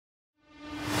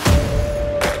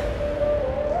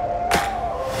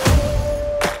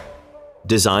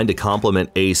Designed to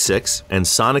complement A6 and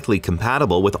sonically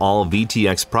compatible with all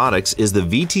VTX products is the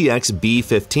VTX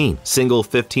B15 single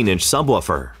 15-inch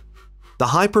subwoofer. The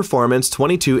high-performance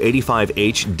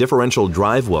 2285H differential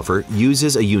drive woofer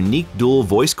uses a unique dual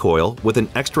voice coil with an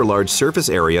extra-large surface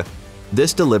area.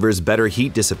 This delivers better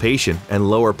heat dissipation and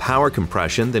lower power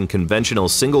compression than conventional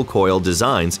single-coil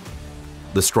designs.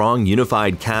 The strong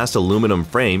unified cast aluminum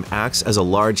frame acts as a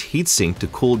large heatsink to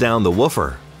cool down the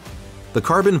woofer. The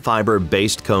carbon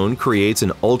fiber-based cone creates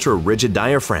an ultra-rigid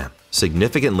diaphragm,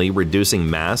 significantly reducing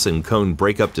mass and cone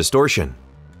breakup distortion.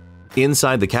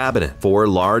 Inside the cabinet, 4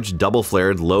 large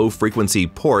double-flared low-frequency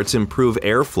ports improve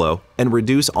airflow and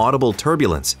reduce audible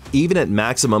turbulence, even at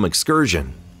maximum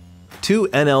excursion. 2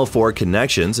 NL4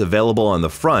 connections available on the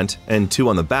front and 2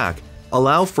 on the back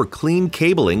allow for clean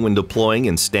cabling when deploying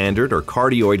in standard or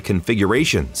cardioid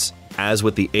configurations. As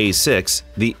with the A6,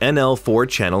 the NL4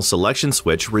 channel selection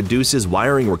switch reduces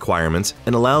wiring requirements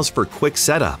and allows for quick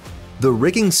setup. The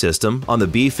rigging system on the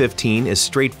B15 is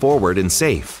straightforward and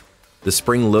safe. The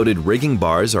spring-loaded rigging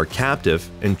bars are captive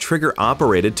and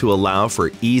trigger-operated to allow for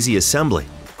easy assembly,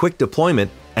 quick deployment,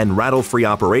 and rattle-free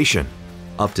operation.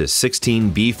 Up to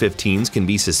 16 B15s can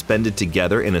be suspended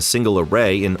together in a single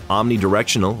array in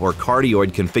omnidirectional or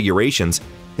cardioid configurations,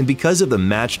 and because of the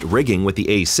matched rigging with the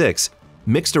A6,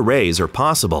 mixed arrays are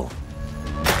possible.